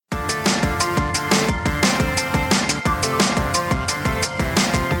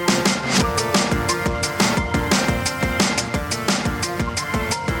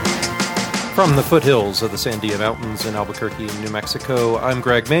From the foothills of the Sandia Mountains in Albuquerque, New Mexico, I'm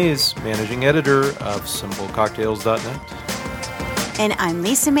Greg Mays, managing editor of SimpleCocktails.net. And I'm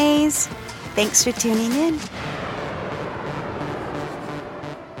Lisa Mays. Thanks for tuning in.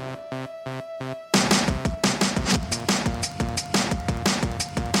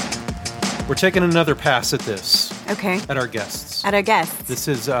 We're taking another pass at this. Okay. At our guests. At our guests. This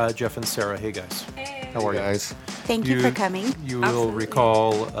is Jeff and Sarah. Hey, guys. Hey. How are you guys? Thank you for coming. You will Absolutely.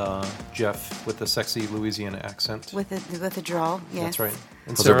 recall Jeff with the sexy Louisiana accent. With a drawl, yes. That's right.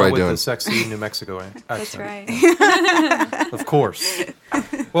 And How's Sarah with everybody doing? the sexy New Mexico accent. That's right. Of course.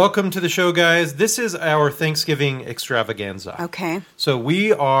 Welcome to the show, guys. This is our Thanksgiving extravaganza. Okay. So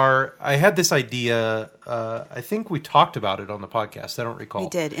I had this idea, I think we talked about it on the podcast. I don't recall. We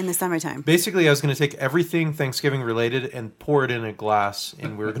did, in the summertime. Basically, I was going to take everything Thanksgiving related and pour it in a glass,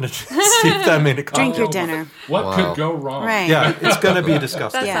 and we were going to see if that made a cocktail. Drink your dinner. What could go wrong? Right. Yeah, it's going to be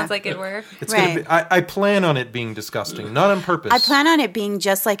disgusting. That Yeah. sounds like it'd work. It's Right. going to be. I plan on it being disgusting, not on purpose. I plan on it being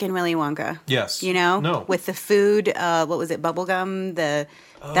just like in Willy Wonka. Yes. You know? No. With the food, what was it, bubblegum?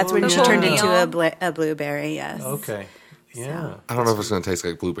 That's where The she whole turned into meal. a blueberry, yes. Okay. Yeah. I don't know if it's going to taste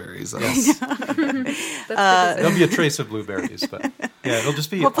like blueberries, though. Yes. That's There'll be a trace of blueberries, but yeah, it'll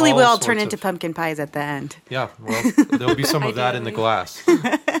just be. Hopefully we'll all turn sorts into of- pumpkin pies at the end. Yeah, well, there'll be some of that in the Ideally. glass.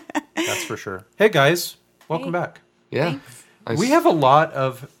 That's for sure. Hey guys, welcome Hey. back. Yeah. Nice. We have a lot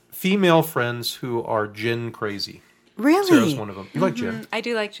of female friends who are gin crazy. Really? Sarah's one of them. You like gin? I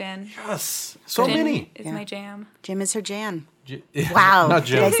do like gin. Yes. So Gin many. is Yeah. my jam. Jim is her Jan. Yeah, Wow. Not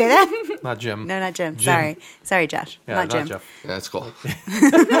Did I Jim. say that? Not Jim. No, not Jim. Jim. Sorry, Josh. Yeah, not Jim. Jeff. Yeah, it's cool.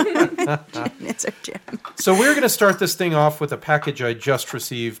 It's her Jim. So we're going to start this thing off with a package I just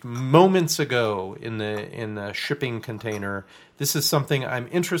received moments ago in the shipping container. This is something I'm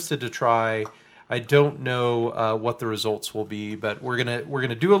interested to try. I don't know what the results will be, but we're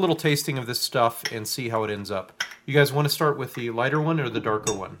gonna do a little tasting of this stuff and see how it ends up. You guys want to start with the lighter one or the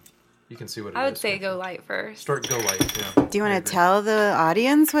darker one? You can see what it is. I would say go light first. Go light. Yeah. Do you I want agree. to tell the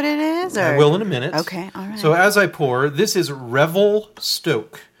audience what it is? Or? I will in a minute. Okay, all right. So as I pour, this is Revel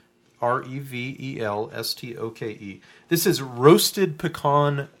Stoke, RevelStoke. This is roasted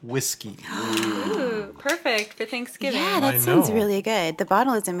pecan whiskey. Ooh, perfect for Thanksgiving. Yeah, I that sounds know. really good. The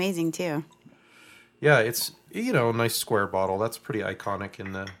bottle is amazing too. Yeah, it's a nice square bottle. That's pretty iconic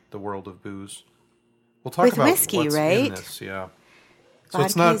in the world of booze. We'll talk With about whiskey, what's right? in this. Yeah. So Vodka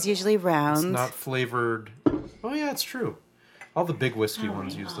it's not is usually round. It's not flavored. Oh yeah, it's true. All the big whiskey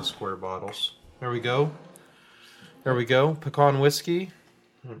ones use the square bottles. There we go. Pecan whiskey.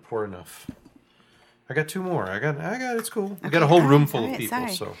 I didn't pour enough. I got two more. I got. It's cool. We got a whole room full of alright, people.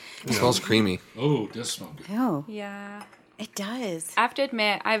 sorry. So It smells creamy. Oh, this smells good. Oh, Yeah. it does. I have to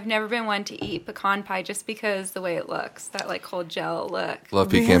admit, I've never been one to eat pecan pie just because the way it looks. That like whole gel look. Love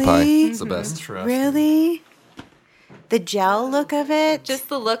pecan pie. Really? It's the best. interesting. Really? The gel look of it? Just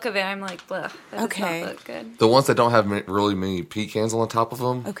the look of it, I'm like, bleh. That does Okay. not look good. The ones that don't have really many pecans on the top of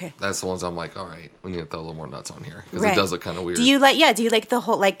them, Okay. that's the ones I'm like, all right, we need to throw a little more nuts on here. Because Right. it does look kind of weird. Do you like the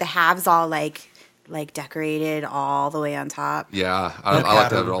whole, like the halves all like decorated all the way on top? Yeah, I like to have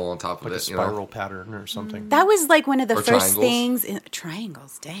pattern, it all on top of like a it. spiral pattern or something. That was like one of the Or first triangles. things.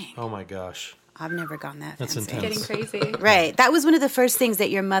 Triangles, dang. Oh my gosh, I've never gone that That's fancy. intense. Getting crazy. Right. That was one of the first things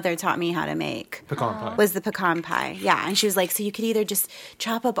that your mother taught me how to make. pecan pie. Was the pecan pie. Yeah. And she was like, so you could either just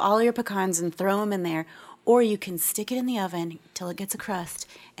chop up all your pecans and throw them in there, or you can stick it in the oven till it gets a crust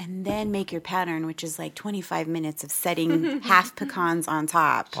and then make your pattern, which is like 25 minutes of setting half pecans on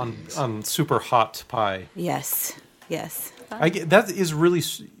top. on super hot pie. Yes. Yes. I get, that is really.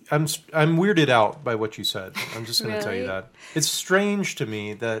 I'm weirded out by what you said. I'm just going to tell you Really? that it's strange to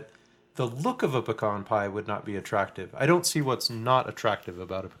me that the look of a pecan pie would not be attractive. I don't see what's not attractive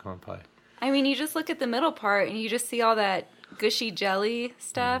about a pecan pie. I mean, you just look at the middle part and you just see all that gushy jelly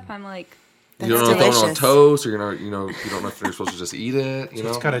stuff. I'm like, you don't know That's if throw it on delicious. toast, or you don't know if you're supposed to just eat it. You know,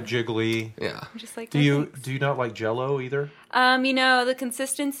 It's kind of jiggly. yeah. I'm just like, Do you not like Jell-O either? the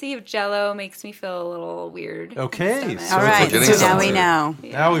consistency of Jell-O makes me feel a little weird. in the Okay, stomach. so All it's right. getting So now we somewhere. know.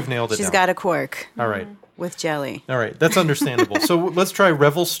 Now we've nailed it She's down. got a quirk All right. with jelly. All right, that's understandable. So let's try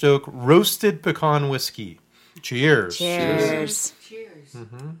Revel Stoke roasted pecan whiskey. Cheers. Cheers.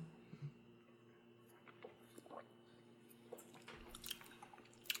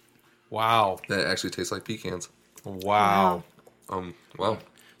 Wow. That actually tastes like pecans. Wow. Well,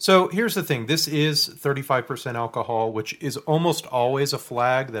 So here's the thing. This is 35% alcohol, which is almost always a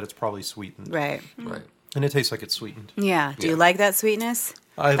flag that it's probably sweetened. Right. right. And it tastes like it's sweetened. Yeah. Do you Yeah. like that sweetness?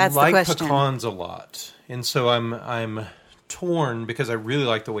 I That's the like question. pecans a lot. And so I'm torn because I really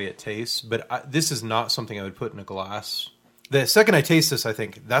like the way it tastes, but this is not something I would put in a glass The second I taste this, I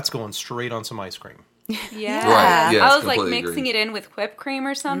think that's going straight on some ice cream. Yeah. Right, yes, I was like completely mixing agree. it in with whipped cream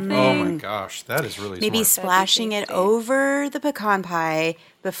or something. Oh my gosh, that is really Maybe smart. splashing it tasty. over the pecan pie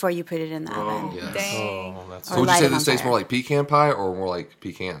before you put it in the oven. Yes. Dang. Oh, that's So would you light say it on this tastes fire. more like pecan pie or more like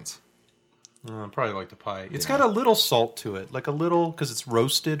pecans? probably like the pie. It's got a little salt to it, like a little, because it's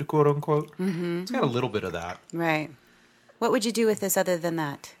roasted, quote unquote. It's got a little bit of that. Right. What would you do with this other than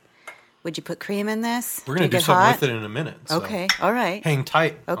that? Would you put cream in this? We're going to do Drink it something hot? with it in a minute. So Okay. All right. hang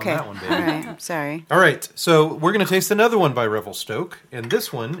tight Okay. on that one, baby. All right. I'm sorry. All right, so we're going to taste another one by Revel Stoke, and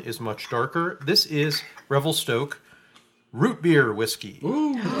this one is much darker. This is Revel Stoke root beer whiskey.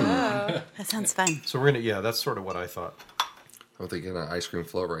 That sounds fun. So we're going to, that's sort of what I thought. I'm thinking an ice cream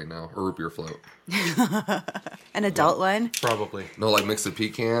float right now, or root beer float. An adult one? Probably. No, like mix the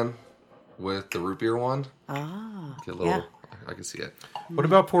pecan with the root beer one. Oh. Get a little. Yeah. I can see it. What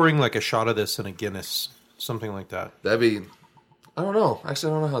about pouring like a shot of this in a Guinness, something like that? That'd be. I don't know.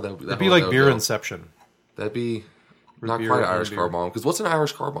 Actually, I don't know how that would. It'd be like beer Inception. That'd be not beer, quite an root Irish beer. car bomb. Because what's an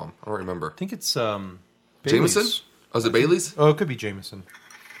Irish car bomb? I don't remember. I think it's Jameson? Bailey's. Oh, is it Bailey's? Oh, it could be Jameson.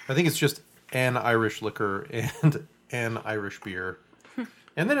 I think it's just an Irish liquor and an Irish beer.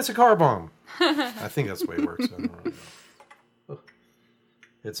 And then it's a car bomb. I think that's the way it works. I don't really know.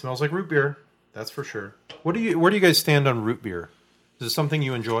 It smells like root beer. That's for sure. Where do you guys stand on root beer? Is it something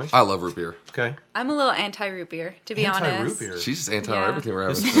you enjoy? I love root beer. Okay. I'm a little anti-root beer, to be honest. Anti-root beer. She's just anti Yeah. everything we're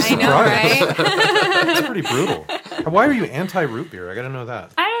having. I know, right? That's pretty brutal. Why are you anti-root beer? I got to know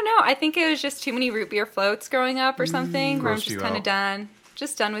that. I don't know. I think it was just too many root beer floats growing up or something, where I'm Grossed just you kind out. of done.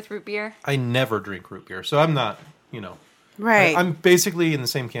 Just done with root beer. I never drink root beer, so I'm not, Right. I'm basically in the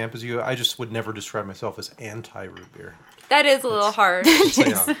same camp as you. I just would never describe myself as anti-root beer. That is a little hard. So,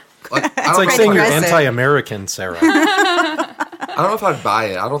 yeah. Like, I It's don't like know saying you're aggressive. anti-American, Sarah. I don't know if I'd buy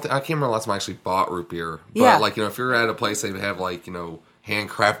it. I can't remember the last time I actually bought root beer. But Yeah. like, if you're at a place they have like,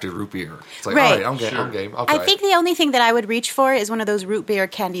 handcrafted root beer. It's like, Right. all right, I'm game. I'm game. I'll try I think the only thing that I would reach for is one of those root beer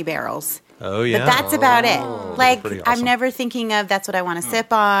candy barrels. Oh, yeah. But that's about it. Like, pretty I'm awesome. never thinking of that's what I want to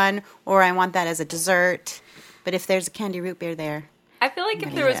sip on, or I want that as a dessert. But if there's a candy root beer there, I feel like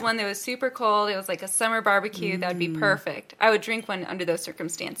if there was one that was super cold, it was like a summer barbecue, that would be perfect. I would drink one under those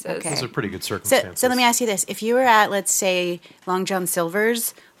circumstances. Okay. Those are pretty good so circumstances. let me ask you this: if you were at, let's say, Long John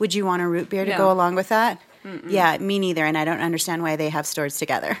Silver's, would you want a root beer to No. go along with that? Yeah, me neither, and I don't understand why they have stores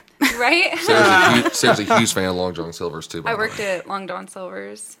together. Right? Sarah's a huge fan of Long John Silver's too. by I the way. worked at Long John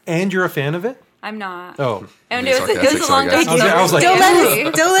Silver's. And you're a fan of it? I'm not. Oh. And Being it was sarcastic, a sorry, Long John guys. Silver's. I was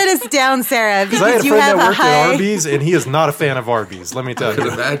like, Don't let us down, Sarah, Because I had because a you friend have that a worked at high. Arby's, and he is not a fan of Arby's, let me tell I could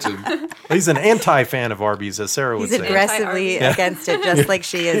you. imagine. He's an anti-fan of Arby's, as Sarah would He's say. aggressively Anti-Arby's. against it, just like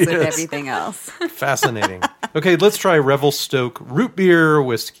she is with Yes. everything else. Fascinating. Okay, let's try Revel Stoke root beer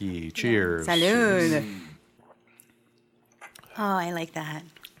whiskey. Cheers. Salud. Oh, I like that.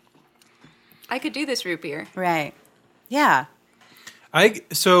 I could do this root beer. Right. Yeah.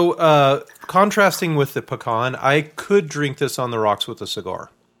 Contrasting with the pecan, I could drink this on the rocks with a cigar.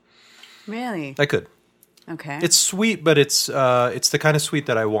 Really? I could. Okay. It's sweet, but it's the kind of sweet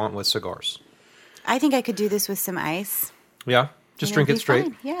that I want with cigars. I think I could do this with some ice. Yeah, just and drink it'd it be straight.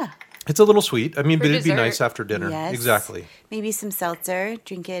 fine. Yeah. It's a little sweet. I mean, For but it'd be dessert. nice after dinner. Yes. Exactly. Maybe some seltzer.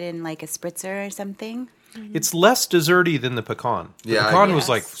 Drink it in like a spritzer or something. It's less desserty than the pecan. The Yeah, I pecan was guess.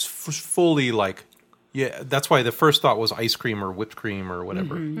 like fully like, yeah. That's why the first thought was ice cream or whipped cream or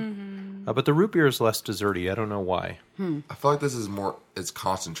whatever. But the root beer is less desserty. I don't know why. I feel like this is more. It's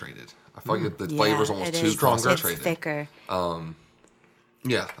concentrated. I feel like the flavor's Yeah, almost it too is. concentrated. It's thicker.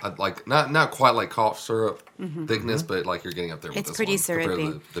 Yeah, I'd like not quite like cough syrup thickness, but like you're getting up there with It's this pretty one compared to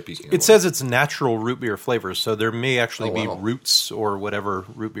syrupy. the pecan. It says it's natural root beer flavors, so there may actually Oh, be wow. roots or whatever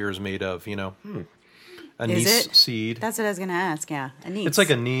root beer is made of. Anise Is it? seed. That's what I was going to ask. Yeah. Anise. It's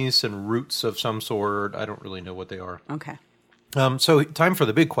like anise and roots of some sort. I don't really know what they are. Okay. So time for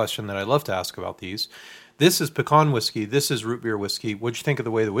the big question that I love to ask about these. This is pecan whiskey. This is root beer whiskey. What'd you think of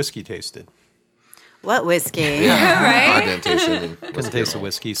the way the whiskey tasted? What whiskey? yeah, I didn't taste any. Couldn't taste the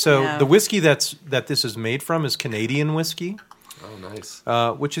whiskey. So No. the whiskey that this is made from is Canadian whiskey, Oh, nice.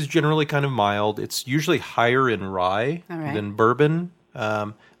 which is generally kind of mild. It's usually higher in rye All right. than bourbon,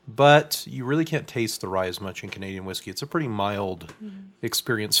 but you really can't taste the rye as much in Canadian whiskey. It's a pretty mild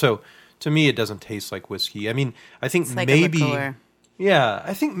experience. So to me, it doesn't taste like whiskey. I mean, I think It's like maybe, a liqueur. yeah,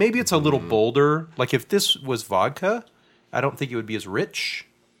 I think maybe it's a little bolder. Like if this was vodka, I don't think it would be as rich,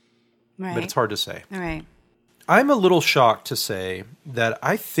 Right. but it's hard to say. All right. I'm a little shocked to say that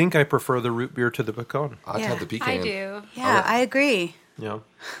I think I prefer the root beer to the pecan. I'd Yeah. have the pecan. I do. Yeah, I agree. You know,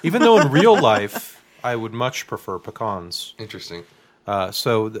 even though in real life I would much prefer pecans. Interesting.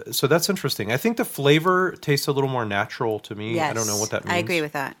 So that's interesting. I think the flavor tastes a little more natural to me. Yes, I don't know what that means. I agree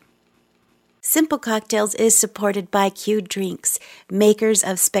with that. Simple Cocktails is supported by Q Drinks, makers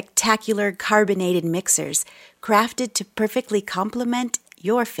of spectacular carbonated mixers, crafted to perfectly complement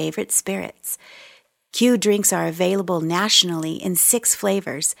your favorite spirits. Q Drinks are available nationally in 6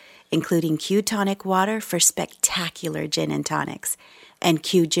 flavors, including Q Tonic Water for spectacular gin and tonics, and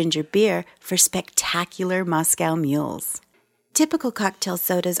Q Ginger Beer for spectacular Moscow Mules. Typical cocktail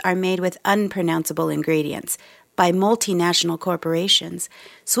sodas are made with unpronounceable ingredients by multinational corporations,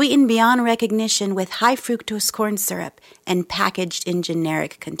 sweetened beyond recognition with high fructose corn syrup and packaged in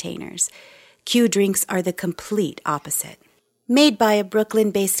generic containers. Q Drinks are the complete opposite. Made by a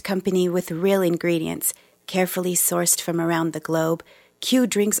Brooklyn-based company with real ingredients, carefully sourced from around the globe, Q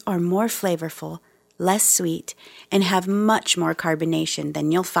Drinks are more flavorful, less sweet, and have much more carbonation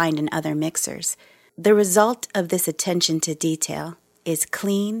than you'll find in other mixers. The result of this attention to detail is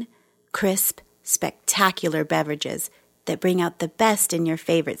clean, crisp, spectacular beverages that bring out the best in your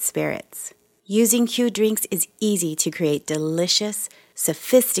favorite spirits. Using Q Drinks is easy to create delicious,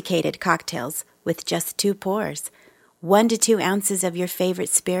 sophisticated cocktails with just 2 pours. 1 to 2 ounces of your favorite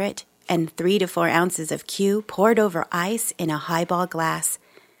spirit and 3 to 4 ounces of Q poured over ice in a highball glass.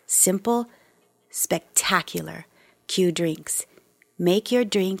 Simple, spectacular. Q Drinks. Make your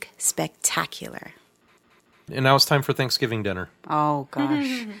drink spectacular. And now it's time for Thanksgiving dinner. Oh,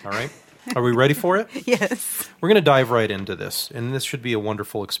 gosh. All right? Are we ready for it? Yes. We're going to dive right into this, and this should be a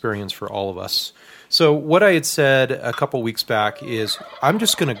wonderful experience for all of us. So what I had said a couple weeks back is I'm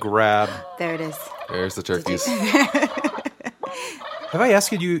just going to grab... There it is. There's the turkeys. Have I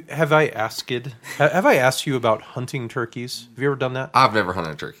asked you about hunting turkeys? Have you ever done that? I've never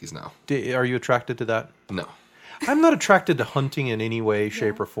hunted turkeys, no. Are you attracted to that? No. I'm not attracted to hunting in any way,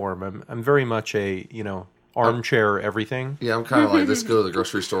 shape, or form. I'm very much a, armchair everything. Yeah, I'm kind of like, let's go to the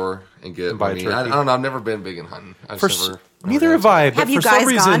grocery store and get buy a meat. turkey. I don't know, I've never been big in hunting. Neither have I, but Have you for some guys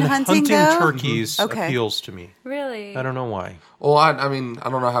reason, gone hunting, though? turkeys Okay. appeals to me. Really? I don't know why. Well, I don't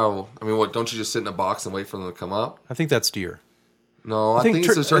know how. What? Don't you just sit in a box and wait for them to come up? I think that's deer. No, I think think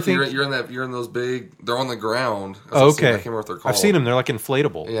it's a turkey. I think- You're in those big. They're on the ground. Oh, I can't okay. remember what they're called. I've seen them. They're like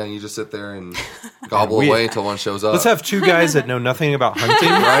inflatable. Yeah, and you just sit there and gobble We- away until one shows up. Let's have 2 guys that know nothing about hunting,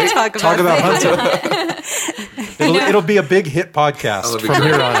 right. Talk about hunting. It'll be a big hit podcast That'll be from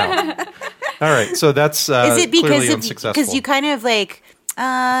great. here on out. All right, so that's Is it clearly because unsuccessful. you kind of like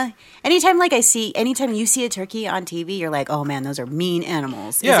anytime you see a turkey on TV, you're like, oh man, those are mean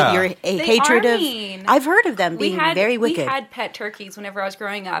animals. Yeah. Is it your hatred are of? mean. I've heard of them being very wicked. We had pet turkeys whenever I was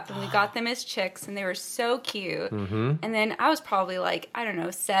growing up, and we got them as chicks, and they were so cute. Mm-hmm. And then I was probably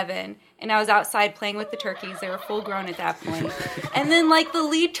 7, and I was outside playing with the turkeys. They were full grown at that point. And then the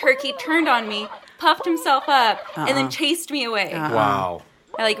lead turkey turned on me, puffed himself up, and then chased me away. Wow,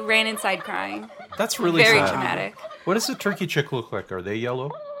 I ran inside crying. that's really Very sad. dramatic. What does a turkey chick look like? Are they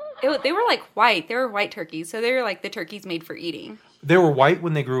yellow? They were white. They were white turkeys, so they were the turkeys made for eating. They were white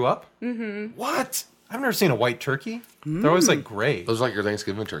when they grew up? Mm-hmm. What? I've never seen a white turkey. They're always gray. Those are like your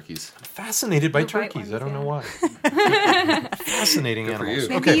Thanksgiving turkeys. I'm fascinated by The white turkeys. ones, I don't know yeah. why. Fascinating Good for animals. you.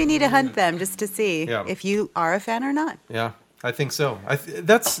 Maybe Okay. you need to hunt them just to see Yeah. if you are a fan or not. Yeah, I think so.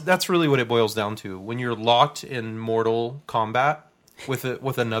 That's really what it boils down to. When you're locked in mortal combat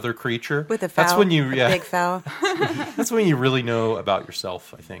with another creature, With a fowl, that's when you a big fowl. that's when you really know about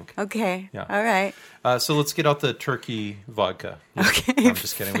yourself, I think. Okay. Yeah. All right. So let's get out the turkey vodka. Okay. No, I'm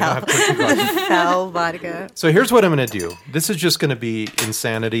just kidding. We don't have turkey vodka. Fowl vodka. So here's what I'm going to do. This is just going to be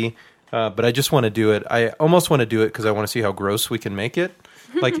insanity, but I just want to do it. I almost want to do it because I want to see how gross we can make it.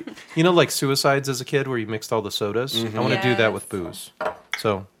 Like Suicides as a kid where you mixed all the sodas. Mm-hmm. I want to do that Yes. with booze.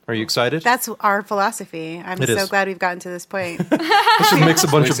 So are you excited? That's our philosophy. I'm It so is. glad we've gotten to this point. Let's just mix a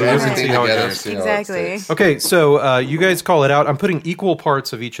bunch of Mix booze and everything see how it together and goes. see how it Exactly. tastes. Okay, so you guys call it out. I'm putting equal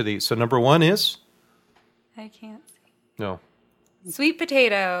parts of each of these. So number 1 is? I can't see. No. Sweet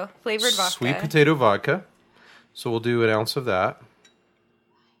potato flavored vodka. Sweet potato vodka. So we'll do an ounce of that.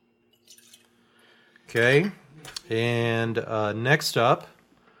 Okay. And next up,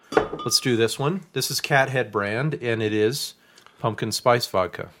 let's do this one. This is Cat Head brand, and it is pumpkin spice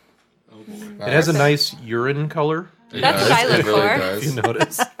vodka. It has a nice urine color, That's what I look It really for. if you does.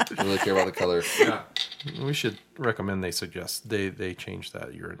 notice. I really care about the color. Yeah. We should recommend they suggest they change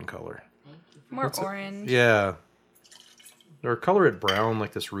that urine color. More orange. Yeah. Or color it brown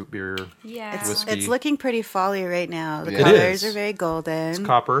like this root beer. Yeah. Whiskey. It's looking pretty folly right now. The Yeah. It colors is. are very golden. It's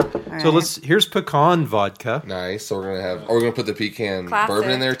copper. right. So here's pecan vodka. Nice. So we're gonna put the pecan Classic.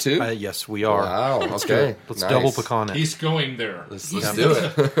 bourbon in there too. Yes, we are. Wow. Let's do Okay. it. Let's Nice. double pecan it. He's going there. Let's do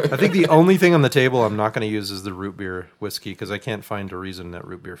it. I think the only thing on the table I'm not going to use is the root beer whiskey because I can't find a reason that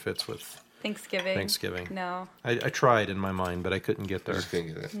root beer fits with Thanksgiving. No. I tried in my mind, but I couldn't get there. Just couldn't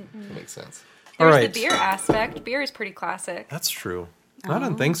get it. That makes sense. All There's right. the beer aspect. Beer is pretty classic. That's true. Not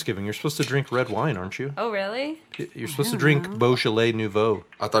on Thanksgiving. You're supposed to drink red wine, aren't you? Oh, really? You're supposed to drink Beaujolais Nouveau.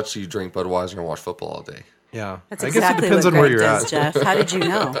 I thought you drink Budweiser and watch football all day. Yeah. That's I exactly guess it depends what on where Greg you're does, at. Jeff. How did you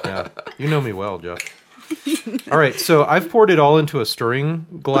know? Yeah. You know me well, Jeff. All right. So I've poured it all into a stirring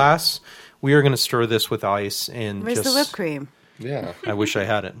glass. We are going to stir this with ice and Where's the whipped cream? Yeah. I wish I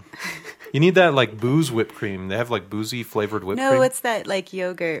had it. You need that like booze whipped cream. They have like boozy flavored whipped cream. No, it's that like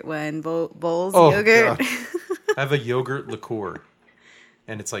yogurt one. Bowls Oh, yogurt. God. I have a yogurt liqueur,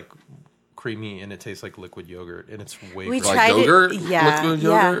 and it's like creamy, and it tastes like liquid yogurt, and it's way We gross. Like tried it- yogurt? yeah, Liquid yeah.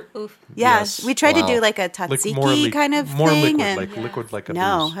 yogurt? Oof. Yeah, Yes. we tried to Wow. do like a Like tzatziki kind of more thing. liquid, and like liquid, like a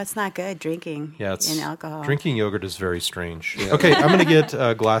no, booze. that's not good drinking Yeah, it's in alcohol. Drinking yogurt is very strange. Okay, I'm going to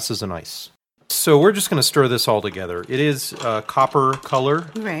get glasses and ice. So we're just going to stir this all together. It is copper color,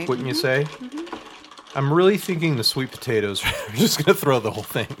 Right. wouldn't you say? I'm really thinking the sweet potatoes are just going to throw the whole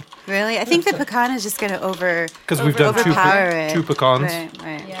thing. Really? I think the pecan is just going to Because we've done overpower it. two pecans.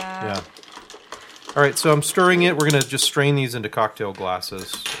 Right. Yeah. Yeah. All right, so I'm stirring it. We're going to just strain these into cocktail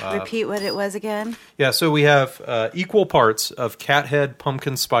glasses. Repeat what it was again. Yeah, so we have equal parts of Cathead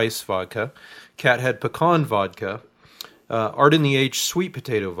pumpkin spice vodka, Cathead pecan vodka, Art in the Age sweet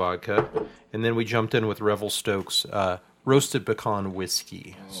potato vodka, and then we jumped in with Revel Stoke's roasted pecan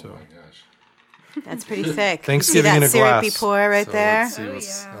whiskey. Oh So my gosh. That's pretty thick. Thanksgiving See in that a syrupy glass. pour right So there? Let's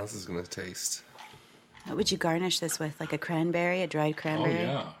see yeah. how this is gonna taste. What would you garnish this with? Like a cranberry, a dried Oh cranberry?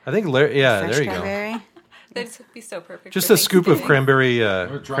 yeah. I think, there Fresh you go. cranberry? That'd be so perfect. Just for a scoop of Thanksgiving. cranberry,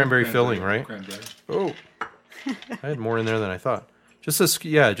 Or dry cranberry filling, right? Cranberry. Oh, I had more in there than I thought. Just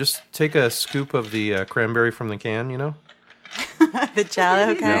just take a scoop of the cranberry from the can, you know? The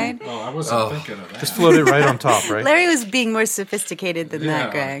Jell-O kind? Oh, I wasn't thinking of that. Just float it right on top, right? Larry was being more sophisticated than yeah,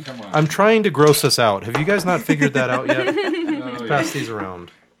 that, Greg. Come on. I'm trying to gross us out. Have you guys not figured that out yet? Oh, yeah. Pass these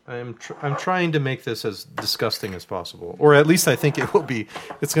around. I'm trying to make this as disgusting as possible, or at least I think it will be.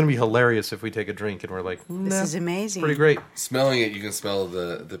 It's going to be hilarious if we take a drink and we're like, This nah, is amazing. pretty great. Smelling it, you can smell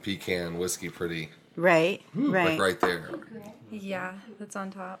the pecan whiskey pretty Right, like right. right there. Yeah, that's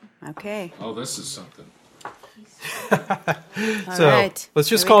on top. Okay. Oh, this is something. All So right. let's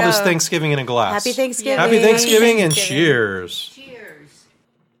just Here we call this go. Thanksgiving in a glass. Happy Thanksgiving. Happy Thanksgiving and Thanksgiving. cheers.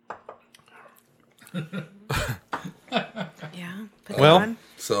 Yeah. Pecan. Well,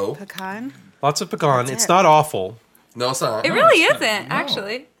 So pecan. lots of pecan. That's It's it. not awful. no, it's not. It really it's not. isn't, No.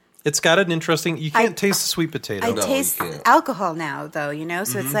 actually. It's got an interesting. You can't taste the sweet potato. I No, taste you can't. alcohol now, though, you know?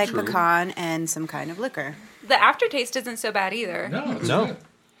 So it's like true. pecan and some kind of liquor. The aftertaste isn't so bad either. No, it's No. good.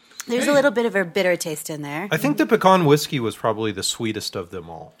 There's a little bit of a bitter taste in there. I think the pecan whiskey was probably the sweetest of them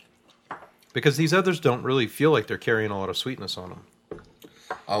all, because these others don't really feel like they're carrying a lot of sweetness on them.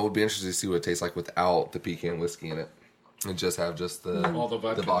 I would be interested to see what it tastes like without the pecan whiskey in it, and just have the All the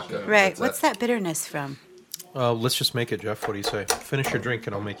vodkas, vodka. yeah. Right. That's What's it. that bitterness from? Let's just make it, Jeff. What do you say? Finish your drink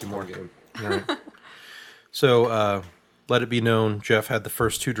and I'll make you more. Game. All right. So let it be known, Jeff had the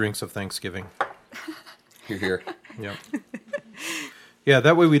first 2 drinks of Thanksgiving. You're here. Yep. Yeah,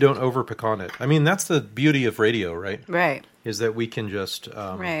 that way we don't over pecan it. I mean, that's the beauty of radio, right? Right. Is that we can just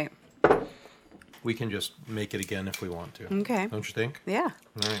Right. we can just make it again if we want to. Okay. Don't you think? Yeah.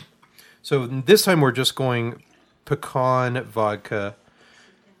 All right. So this time we're just going pecan vodka,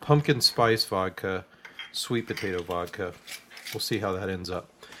 pumpkin spice vodka, sweet potato vodka. We'll see how that ends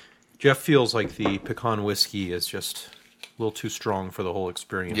up. Jeff feels like the pecan whiskey is just a little too strong for the whole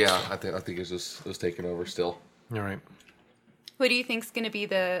experience. Yeah, I think it's taking over still. All right. What do you think's going to be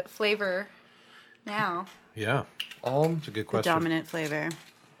the flavor now? Yeah. It's a good The question. dominant flavor.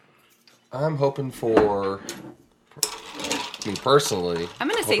 I'm hoping for. Me personally, I'm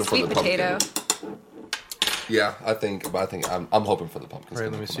going to say hoping for sweet the potato. pumpkin. Yeah, I think I'm hoping for the pumpkin. All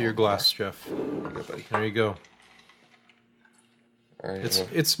right, let me see your glass, Jeff. Okay, buddy. There you go. All right,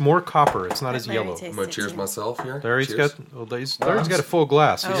 It's more copper. It's not as Larry yellow. tastes I'm gonna it cheers too. myself here. Larry's Cheers. Larry's got a full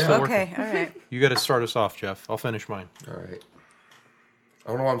glass. He's still Oh, working. okay. All right. You got to start us off, Jeff. I'll finish mine. All right. I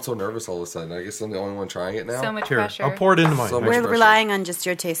don't know why I'm so nervous all of a sudden. I guess I'm the only one trying it now. So much Here, pressure. I'll pour it into mine. So much We're pressure. relying on just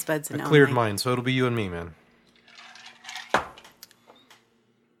your taste buds and I cleared only. mine, so it'll be you and me, man.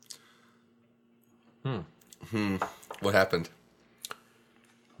 What happened?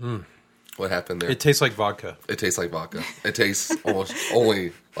 What happened there? It tastes like vodka. It tastes like vodka. It tastes almost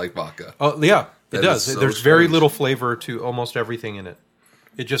only like vodka. Oh, yeah, it That does. is so There's very strange. little flavor to almost everything in it.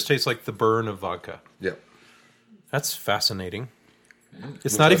 It just tastes like the burn of vodka. Yep. That's fascinating.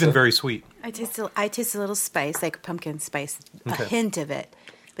 It's not even Melissa? very sweet. I taste a little spice, like pumpkin spice, Okay. a hint of it.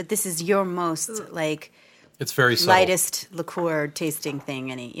 But this is your most like It's very subtle. lightest liqueur tasting thing.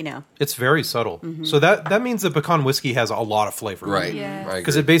 It's very subtle. So that means that pecan whiskey has a lot of flavor. Right. Yeah. I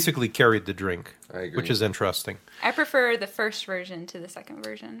Because agree. it basically carried the drink, I agree. which is interesting. I prefer the first version to the second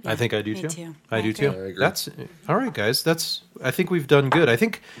version. I think I do me too. too. I I do agree. too. I agree. That's all right, guys. I think we've done good. I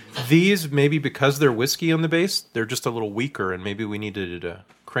think these maybe because they're whiskey on the base, they're just a little weaker, and maybe we needed to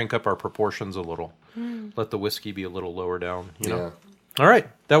crank up our proportions a little. Let the whiskey be a little lower down. You know. Yeah. All right,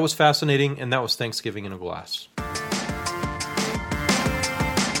 that was fascinating, and that was Thanksgiving in a glass.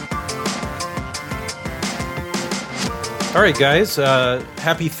 All right, guys.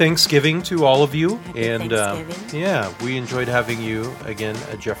 Happy Thanksgiving to all of you, Happy and Thanksgiving. yeah, we enjoyed having you again,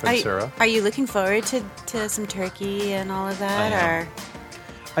 Jeff and Sarah. Are you looking forward to some turkey and all of that?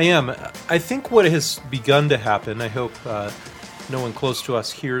 I am. Or I am. I think what has begun to happen, I hope no one close to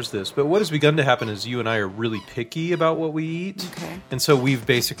us hears this, but what has begun to happen is you and I are really picky about what we eat. Okay. And so we've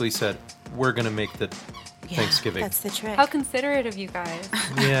basically said, we're going to make the Yeah, Thanksgiving. That's the trick. How considerate of you guys.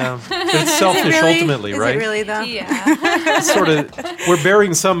 Yeah. But it's selfish ultimately, Is right? it really though? Yeah. Sort of, we're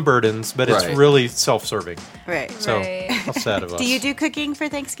bearing some burdens, but it's Right. really self-serving. Right. So, Right. how sad of us. Do you do cooking for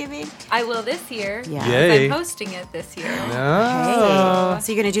Thanksgiving? I will this year. Yeah. Yay. I'm hosting it this year. Ah. Hey.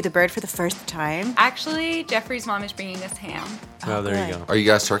 So you're gonna do the bird for the first time? Actually, Jeffrey's mom is bringing us ham. Oh, there you good. go. Are you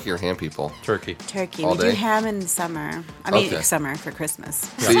guys turkey or ham people? Turkey. Turkey. All We do day? ham in the summer. I mean, Okay. summer for Christmas.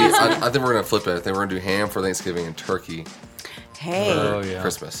 See, I think we're going to flip it. I think we're going to do ham for Thanksgiving and turkey Hey. Oh, yeah.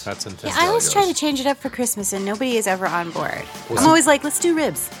 Christmas. That's Yeah, intense. I always it try to goes. change it up for Christmas, and nobody is ever on board. Well, I'm see- always like, let's do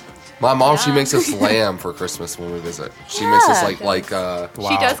ribs. My mom, she makes us lamb for Christmas when we visit. She makes us Yeah.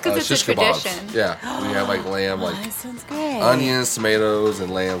 She does because it's a shish kebabs. tradition. Yeah, we have like lamb, Oh, like that sounds great. onions, tomatoes,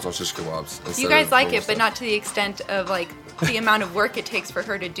 and lambs on shish kebabs. You instead guys of like normal it, but stuff. not to the extent of like the amount of work it takes for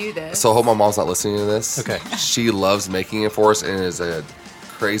her to do this. So I hope my mom's not listening to this. Okay. She loves making it for us, and it is a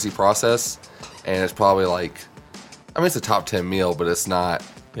crazy process. And it's probably like, I mean, it's a top 10 meal, but it's not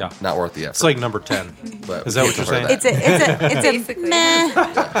Yeah. not worth the effort. It's like number 10. But Is that we what you're prefer saying? that. It's Basically. a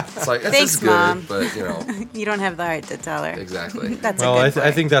meh. It's like, this Thanks, is good, Mom. but you know, You don't have the heart to tell her. exactly. That's Well, a I, good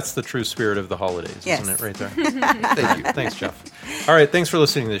I think that's the true spirit of the holidays, Yes. isn't it, right there? Thank you. Thanks, Jeff. All right, thanks for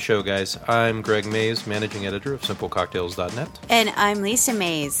listening to the show, guys. I'm Greg Mays, managing editor of SimpleCocktails.net. And I'm Lisa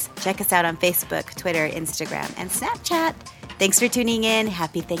Mays. Check us out on Facebook, Twitter, Instagram, and Snapchat. Thanks for tuning in.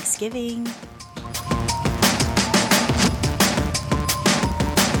 Happy Thanksgiving.